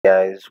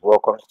Guys,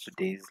 welcome to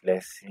today's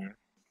lesson.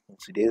 In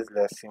today's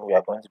lesson, we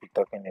are going to be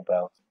talking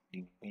about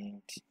the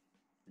wind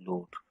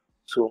load.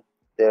 So,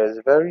 there is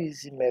a very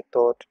easy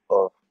method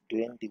of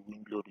doing the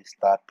wind load with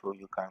Staad Pro.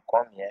 You can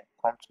come here,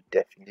 come to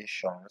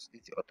definitions.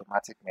 It's the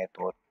automatic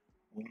method,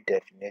 wind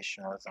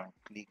definitions, and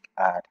click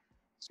add.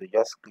 So,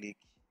 just click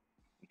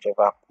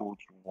whichever code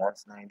you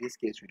want. Now, in this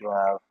case, we don't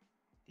have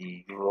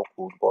the Euro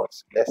code,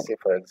 but let's say,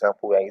 for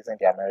example, we are using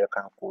the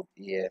American code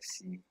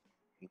ASC.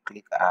 You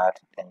click add,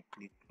 then you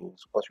click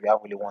close, because we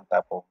have only one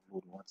type of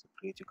load we want to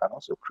create. You can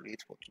also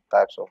create for two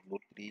types of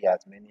load, three,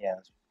 as many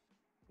as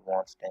you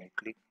want. Then you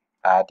click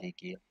add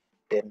again.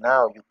 Then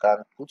now you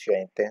can put your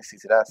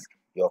intensity, that's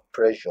your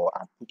pressure,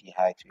 and put the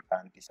height. You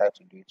can decide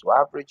to do it to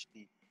average.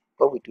 The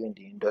what we do in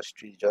the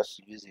industry is just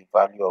to use the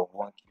value of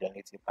 1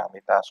 kilonewton per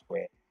meter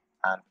square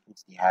and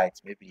put the height.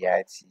 Maybe the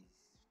height is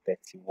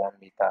 31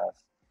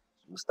 meters.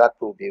 So Staad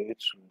Pro will be able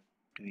to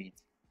do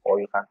it, or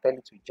you can tell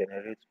it to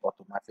generate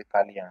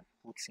automatically and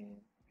put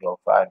in your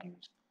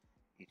values.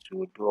 It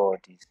will do all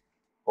this.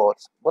 But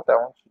what I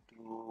want to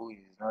do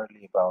is not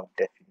really about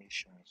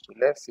definition. So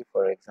let's say,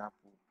 for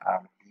example,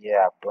 here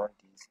I've done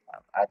this,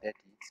 I've added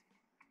it.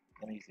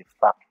 Let me use a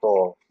factor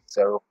of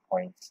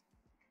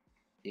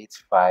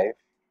 0.85.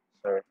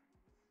 Sorry,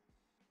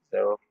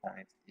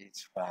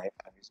 0.85.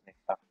 I'm using a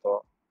factor,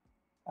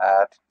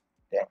 add,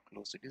 then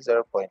close to this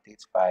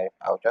 0.85.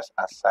 I'll just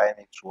assign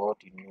it to all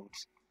the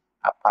nodes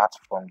apart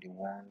from the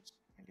ones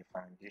in the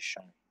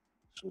foundation.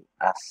 So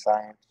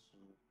assign to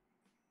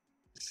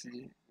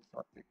see, it's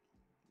not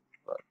taking,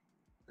 but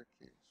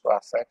okay. So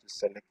assign to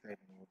selected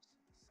nodes,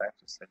 assign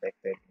to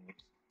selected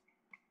nodes,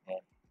 and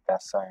it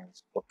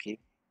assigns. Okay,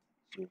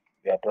 so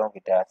we are done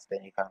with that.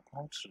 Then you can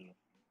come to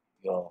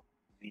your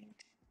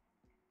wind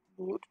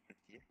load.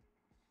 Okay,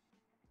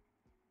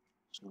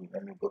 so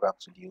let me go back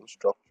to the old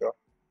structure. So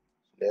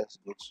let's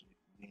go to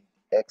wind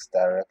x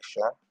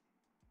direction,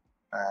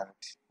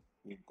 and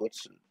we go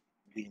to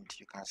wind.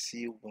 You can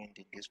see wind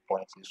in this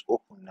point is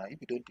open now.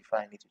 If you don't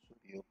define it, it will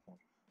be open.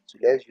 So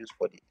let's use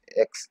for the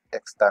x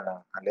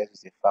external, and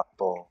let's use a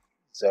factor of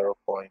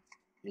 0.8.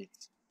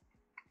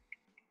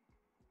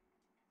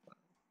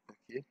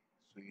 Okay,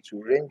 so it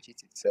will range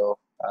it itself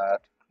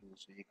at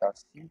close, so you can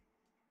see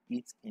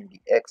it in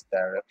the x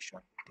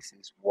direction. This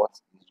is what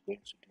is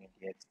going to do in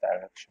the x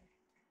direction.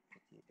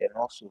 Okay, then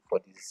also for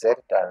the z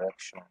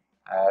direction,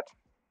 add,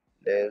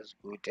 let's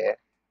go there,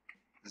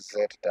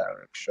 z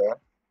direction,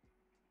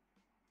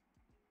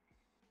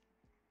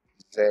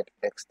 z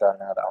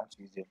external. I want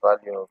to use a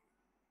value of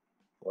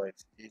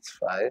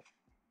 0.85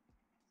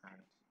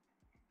 and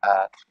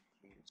add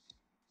close.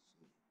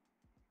 So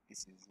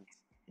this is it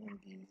in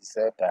the z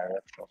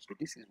direction. So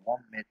this is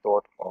one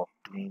method of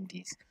doing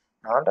this.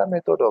 Now another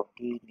method of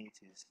doing it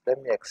is,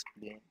 let me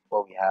explain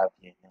what we have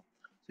here now.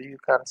 So you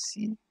can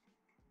see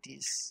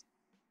this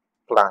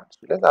plan.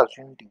 So let's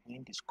assume the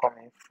wind is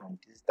coming from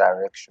this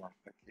direction.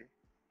 Okay,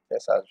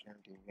 let's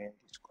assume the wind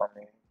is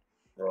coming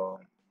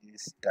from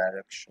this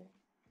direction.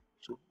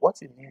 So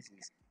what it means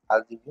is,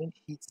 as the wind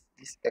hits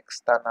this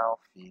external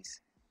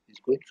face,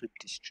 it's going to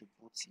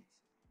distribute it.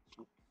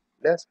 So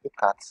let's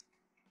look at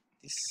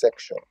this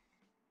section.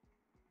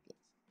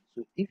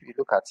 So if you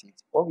look at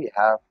it, what we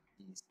have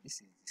is, this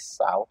is the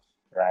south,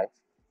 right?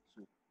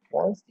 So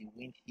once the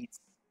wind hits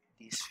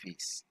this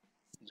face,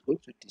 it's going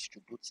to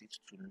distribute it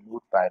to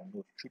node by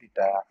node through the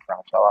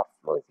diaphragm. So our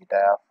floor is the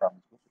diaphragm,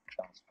 it's going to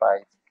transfer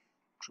it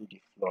through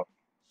the floor.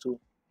 So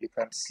you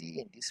can see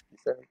in this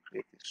place, let me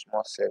create a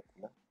small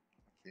circle,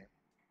 okay,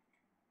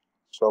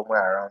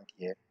 somewhere around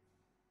here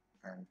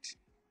and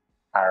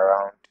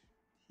around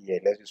here.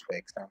 Let's use for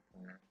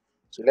example.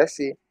 So let's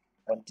say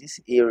on this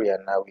area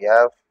now, we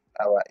have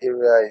our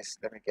area is,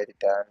 let me get it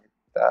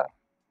diameter.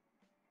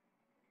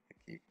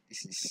 Okay,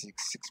 this is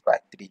 6 by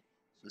 3.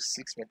 So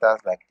 6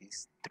 meters like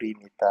this, 3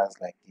 meters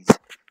like this.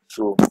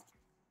 So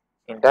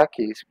in that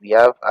case, we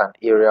have an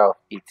area of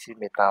 18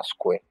 meters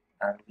square,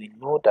 and we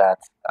know that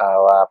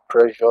our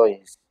pressure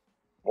is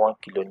 1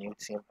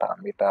 kilonewton per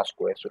meter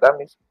square. So that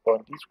means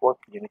on this 1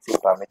 kilonewton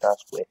per meter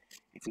square,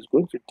 it is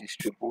going to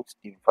distribute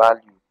the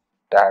value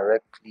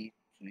directly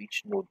to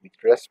each node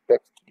with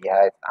respect to the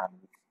height and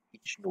with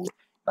each node.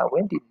 Now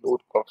when the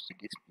node comes to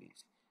this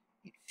place,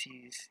 it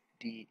is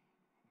the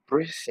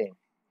bracing.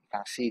 You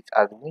can see it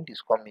as the wind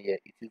is coming here.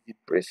 It is the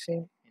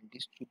bracing in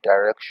these two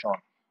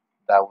directions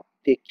that will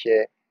take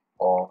care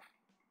of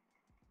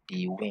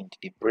the wind,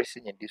 the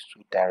bracing in these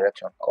two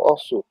directions.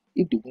 Also,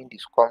 if the wind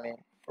is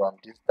coming from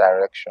this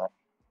direction,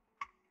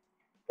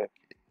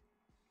 okay,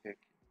 okay.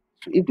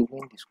 So if the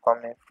wind is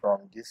coming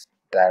from this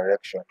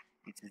direction,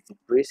 it is the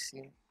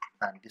bracing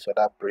and this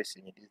other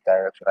bracing in this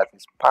direction that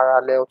is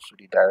parallel to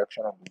the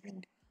direction of the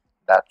wind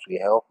that will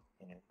help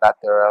in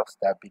lateral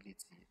stability.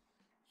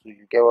 So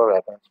you get what we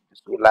are going to do.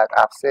 So like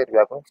I've said, we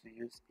are going to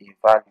use a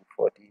value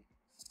for the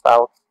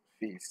south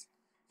face.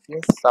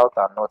 Since south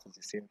and north is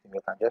the same thing, we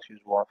can just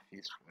use one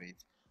face for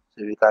it.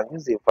 So we can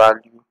use a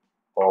value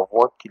of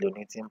 1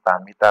 kilonewton per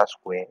meter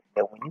square.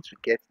 Then we need to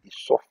get the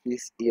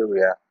surface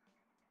area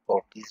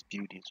of this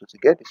building. So to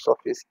get the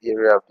surface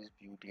area of this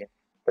building,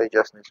 What you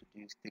just need to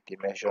do is take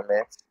a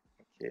measurement.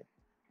 Okay,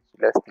 so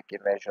let's take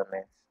a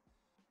measurement,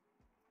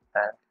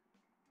 and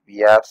we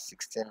have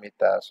 16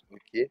 meters.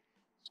 Okay,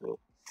 so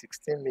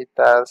 16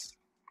 meters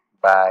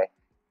by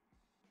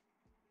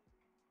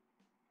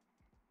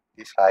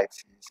this height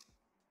is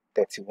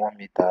 31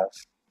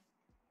 meters.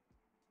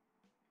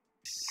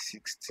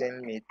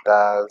 16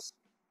 meters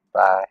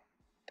by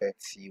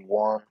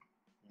 31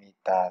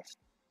 meters,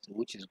 so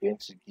which is going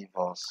to give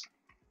us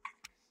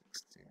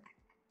 16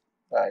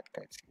 by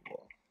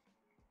 31,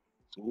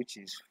 so which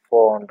is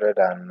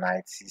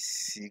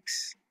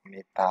 496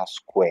 meters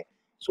square.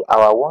 So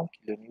our 1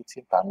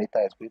 kilonewton per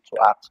meter is going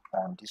to act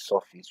on this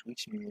surface,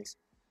 which means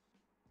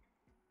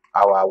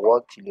our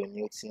 1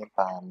 kilonewton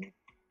per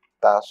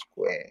meter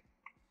square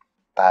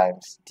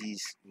times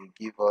this will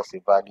give us a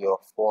value of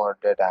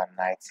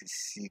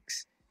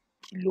 496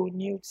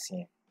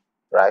 kilonewton,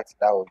 right?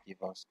 That will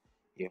give us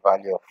a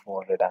value of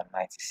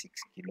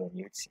 496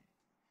 kilonewton.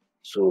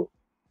 So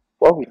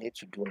what we need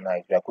to do now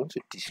is we are going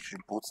to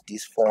distribute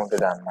this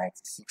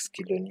 496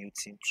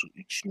 kilonewton to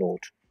each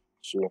node.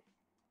 So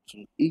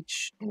to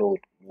each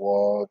node,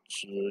 1,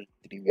 2,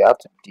 3, we have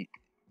to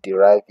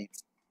derive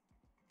it,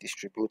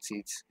 distribute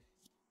it.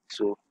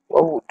 So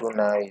what we'll do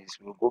now is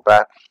we'll go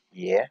back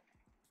here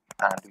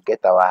and we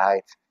get our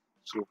height.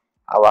 So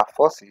our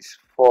force is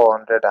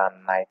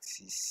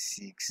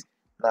 496.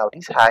 Now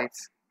this height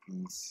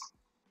is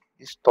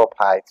this top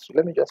height. So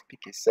let me just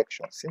pick a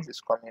section. Since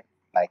it's coming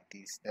like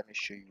this, let me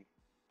show you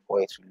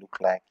what it will look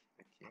like.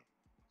 Okay,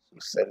 so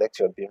select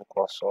your beam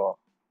cursor.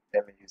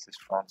 Let me use this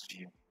front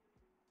view.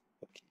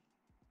 Okay,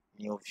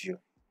 new view.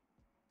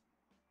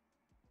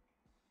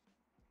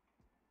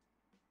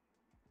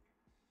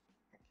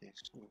 Okay,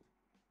 so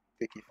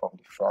take it from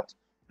the front.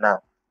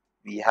 Now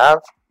we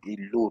have a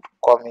load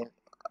coming,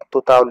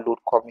 total load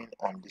coming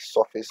on the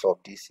surface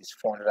of this is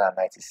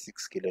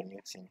 496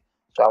 kilonewton.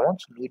 So I want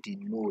to know the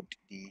node,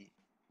 the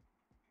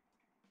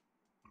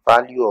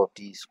value of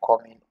this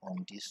coming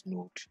on this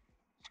node. So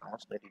I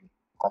want to know the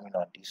coming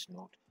on this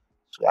node.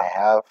 So I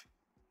have,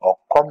 or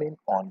coming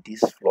on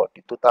this floor,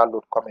 the total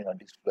load coming on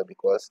this floor,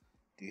 because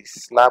the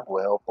slab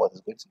will help us,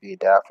 it's going to be a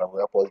diaphragm, will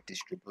help us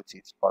distribute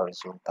it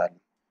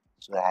horizontally.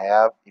 So I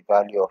have the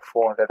value of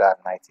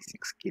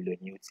 496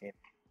 kilonewton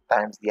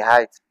times the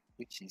height,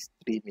 which is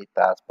 3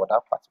 meters for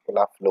that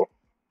particular floor,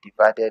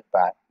 divided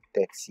by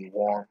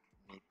 31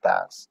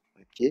 meters.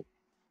 Okay,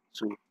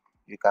 so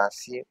you can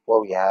see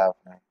what we have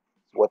now.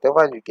 So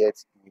whatever you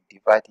get, you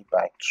divide it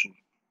by 2,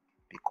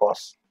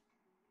 because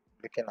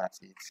looking at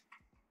it,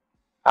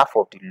 half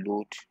of the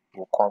load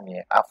will come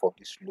here, half of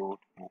this load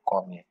will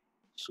come here.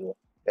 So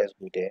let's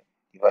go there,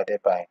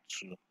 divided by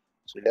 2.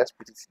 So let's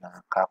put it in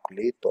our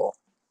calculator.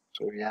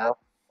 So we have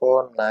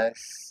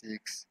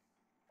 496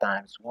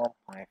 times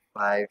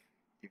 1.5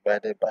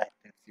 divided by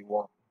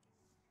 31.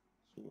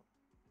 So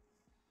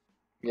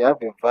we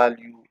have a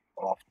value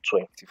of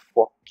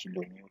 24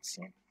 kilonewton.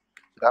 So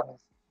that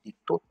means the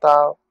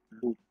total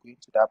load going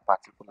to that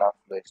particular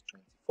floor is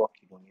 24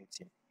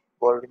 kilonewton.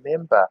 But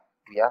remember,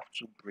 we have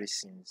 2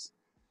 bracings.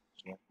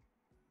 So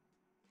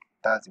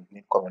that's the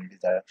wind coming in this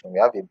direction. We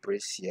have a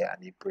brace here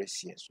and a brace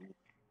here. So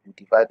you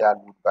divide that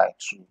load by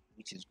 2,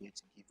 which is going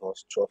to give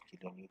us 12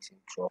 kilonewton,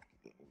 12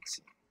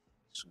 kilonewton.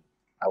 So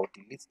I will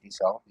delete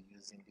this. I won't be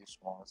using this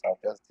one, so I'll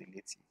just delete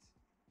it.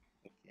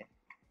 Okay,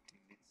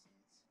 delete it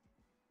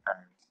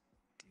and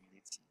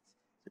delete it.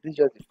 So this is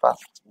just the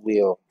fast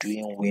way of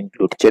doing wind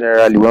load.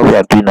 Generally, when we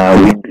are doing our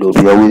wind load,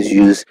 we always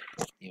use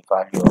a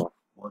value of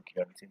 1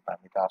 kilonewton per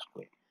meter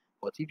square.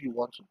 But if you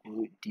want to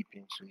go deep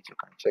into it, you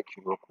can check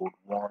Euro code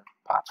 1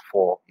 part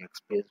 4, you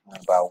experience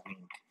mobile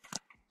wind.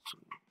 So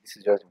this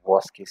is just the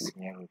worst case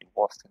scenario, the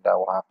worst thing that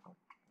will happen.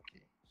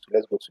 Okay, so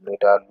let's go to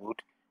nodal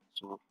load.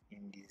 So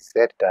in the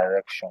Z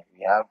direction, we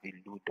have a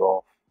load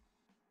of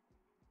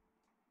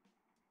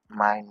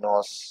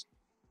minus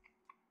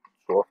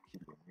 12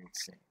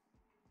 kilonewton.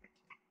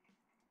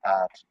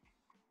 Add.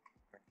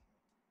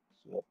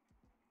 So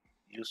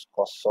use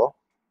cursor.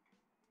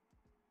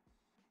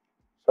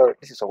 Sorry,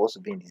 this is supposed to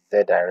be in the Z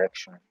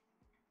direction.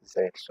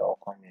 Z, so I'll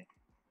come here,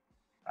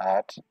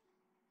 add,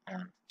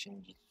 and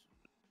change it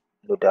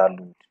to nodal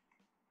load.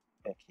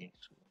 Okay,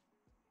 so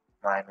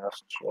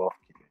minus 12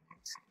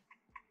 kilonewton.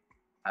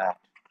 Add,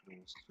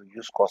 close. So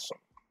use cursor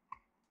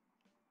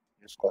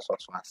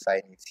to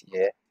assign it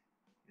here,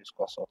 use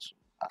cursor to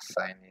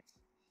assign it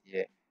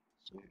here.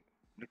 So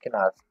looking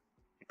at,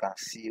 you can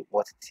see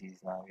what it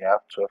is now. We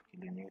have 12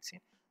 kilonewton.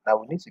 Now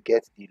we need to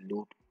get the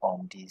load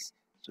on this.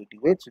 So the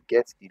way to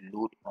get the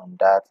load on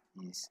that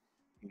is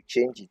you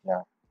change it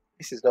now.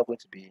 This is not going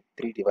to be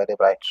 3 divided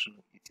by 2.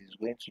 It is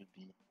going to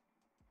be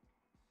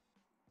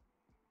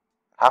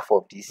half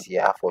of this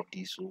here, half of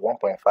this. So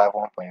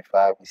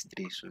 1.5 is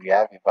 3. So we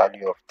have a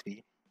value of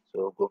 3.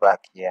 So go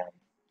back here and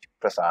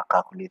press our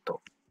calculator.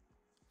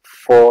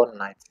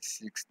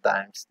 496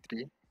 times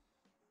 3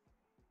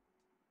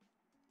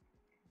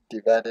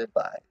 divided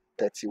by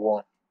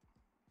 31.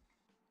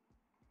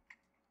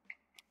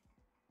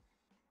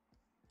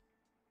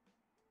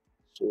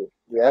 So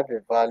we have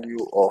a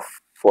value of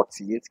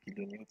 48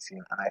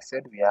 kilonewton, and I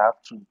said we have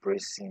two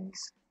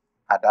bracings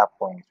at that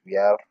point. We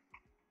have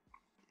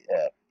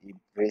a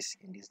brace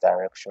in this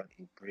direction,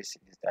 a brace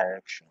in this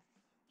direction.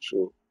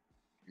 So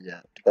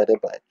yeah, divided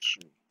by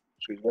 2.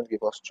 So it's going to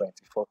give us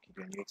 24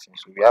 kilonewton.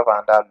 So we have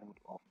another load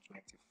of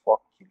 24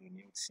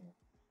 kilonewton.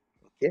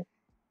 Okay,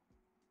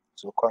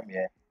 so come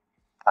here,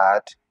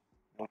 add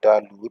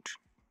another load.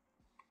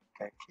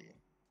 Okay,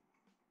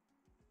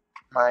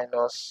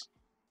 minus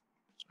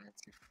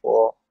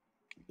 24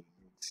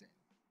 kilonewton.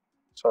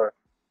 Sorry,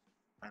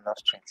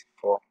 minus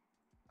 24.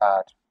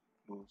 Add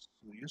close.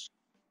 So use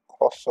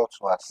cursor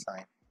to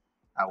assign.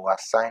 I will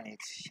assign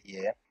it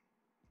here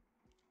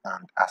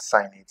and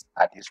assign it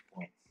at this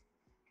point.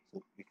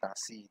 So we can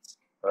see it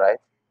right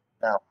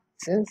now.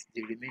 Since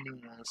the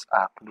remaining ones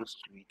are close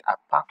to it,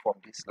 apart from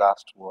this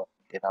last one,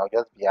 then I'll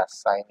just be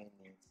assigning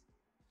it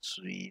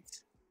to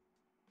it.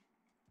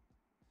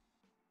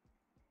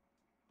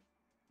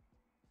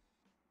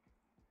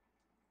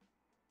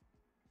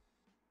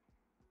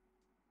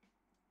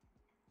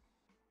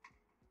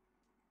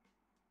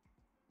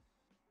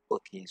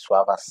 Okay, so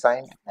I've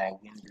assigned my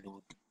wind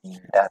load in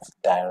that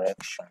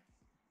direction.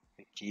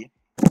 Okay,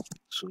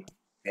 so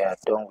we are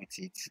done with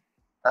it.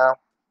 Now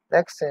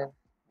next thing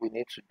we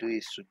need to do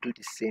is to do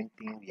the same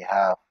thing we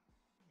have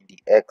in the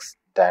x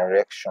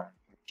direction.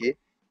 Okay,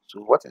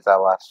 so what is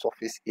our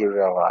surface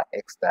area of our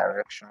x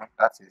direction?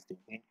 That is the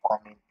wind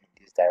coming in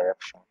this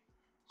direction.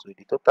 So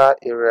the total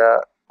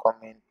area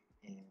coming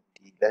in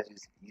the, let's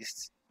use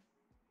east.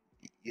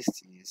 The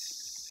east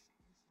is,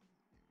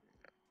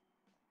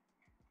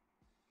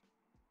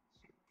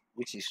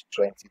 which is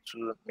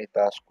 22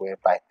 meters square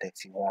by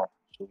 31.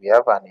 So we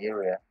have an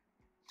area,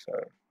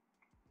 sorry,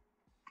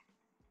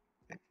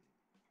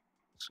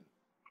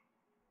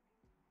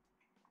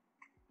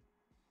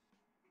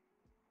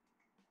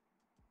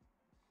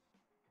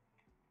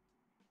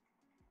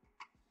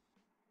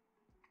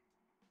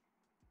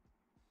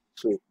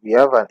 so we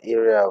have an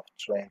area of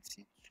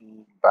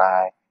 22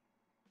 by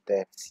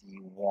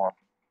 31,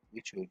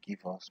 which will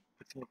give us,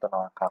 putting it on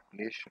our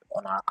calculation,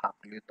 on our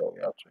calculator, we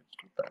have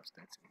 22 times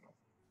 31.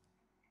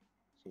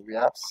 So we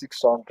have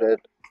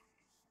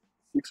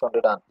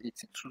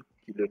 682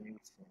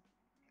 kilonewton,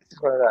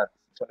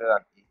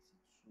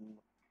 682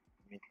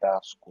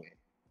 meters square.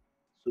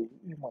 So if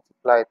we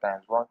multiply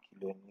times 1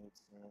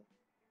 kilonewton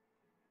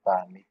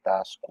per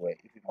meter square,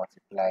 if we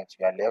multiply it,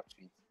 we are left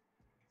with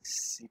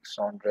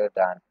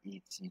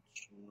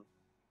 682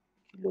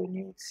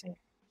 kilonewton.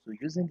 So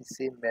using the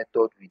same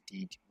method we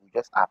did, we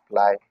just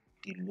apply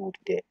the load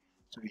there.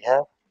 So we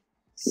have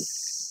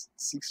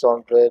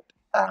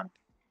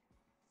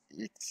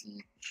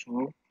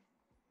 682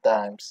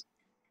 times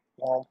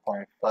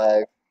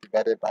 1.5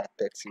 divided by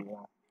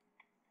 31.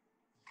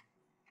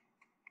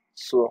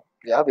 So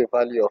we have a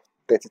value of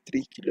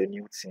 33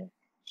 kilonewton.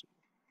 So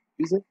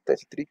using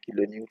 33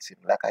 kilonewton,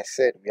 like I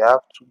said, we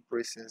have two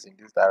bracings in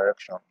this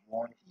direction,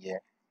 one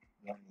here,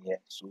 one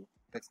here. So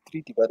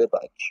 33 divided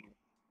by 2,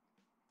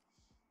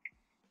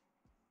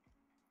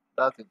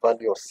 that's the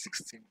value of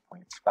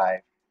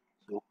 16.5.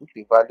 So put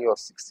the value of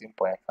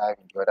 16.5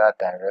 in the other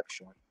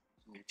direction.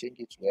 So we change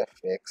it to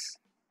fx,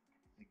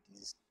 make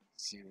this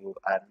 0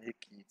 and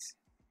make it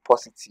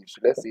positive.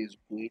 So let's say it's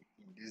going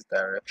in this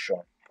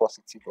direction,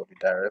 positive of the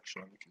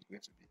direction, which is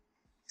going to be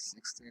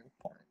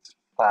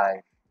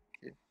 16.5.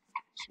 Okay,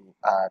 so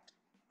add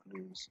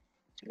close.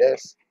 So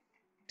let's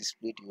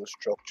display the whole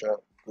structure.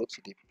 Go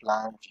to the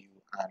plan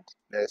view and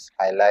let's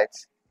highlight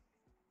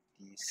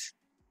this.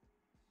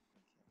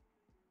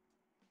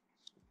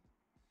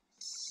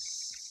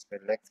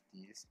 Select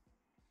this,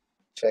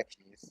 check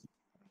this,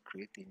 and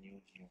create a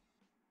new view.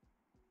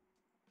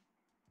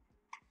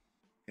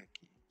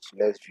 Okay, so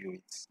let's view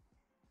it.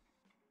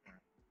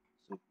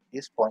 So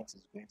this point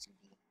is going to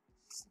be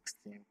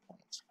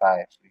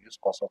 16.5. So use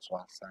cursor to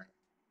assign.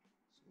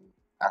 So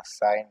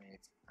assign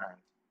it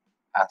and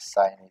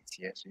assign it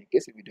here. So in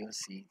case if you don't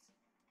see it,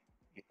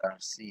 you can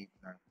see it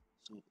now.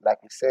 So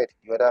like we said,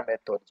 the other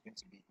method is going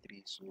to be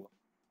 3, so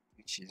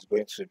which is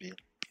going to be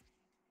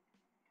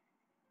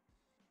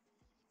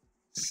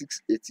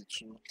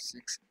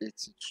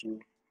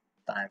 682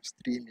 times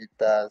 3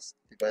 meters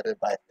divided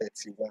by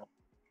 31.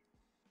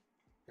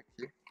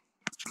 Okay,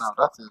 now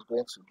that is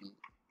going to be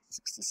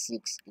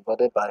 66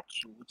 divided by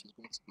 2, which is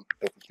going to be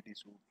 33.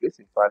 So we place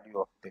a value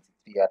of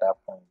 33 at that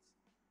point.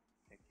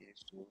 Okay,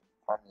 so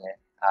come here,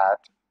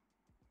 add,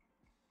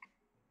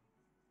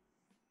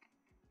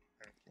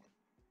 okay,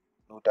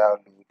 load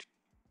out load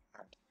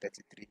and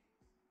 33.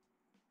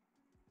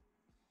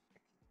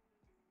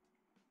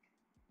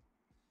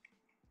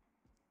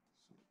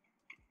 So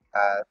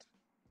add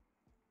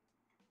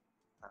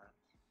and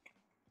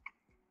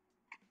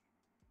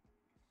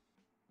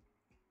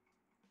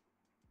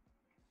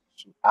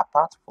so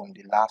apart from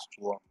the last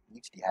one,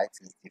 which the height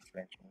is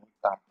different, we won't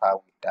tamper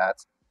with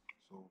that.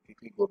 So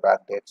quickly go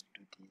back there to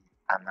do the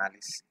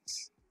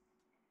analysis.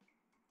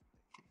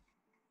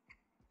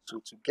 So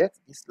to get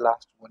this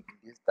last one in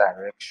this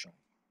direction,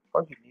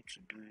 what you need to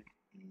do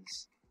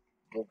is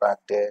go back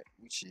there,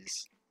 which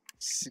is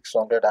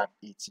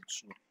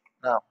 682.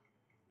 Now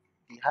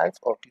the height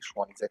of this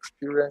one is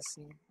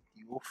experiencing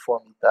the whole 4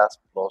 meters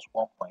plus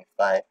 1.5.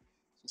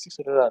 So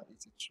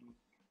 682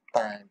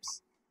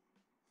 times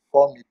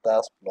 4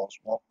 meters plus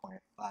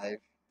 1.5,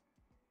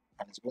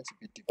 and it's going to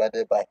be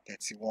divided by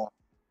 31.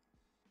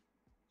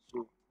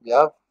 So we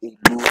have a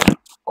load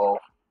of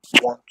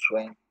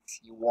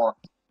 121.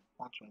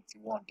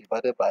 121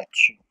 divided by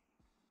 2.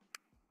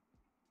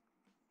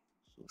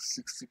 So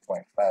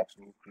 60.5. So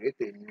we'll create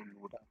a new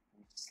load and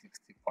put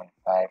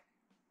 60.5.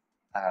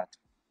 Add.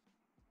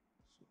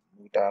 So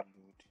nodal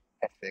load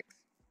fx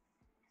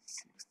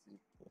 60.5.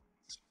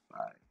 So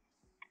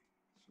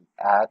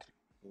add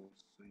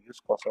those. So use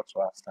cursor to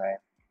assign.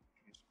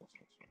 Use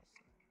cursor to assign.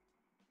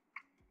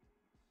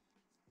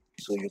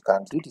 So you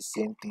can do the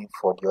same thing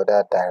for the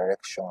other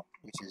direction,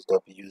 which is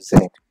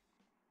WZ.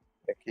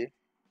 Okay.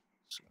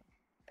 So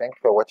thank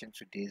you for watching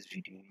today's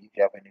video. If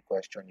you have any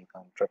question, you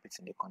can drop it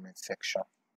in the comment section.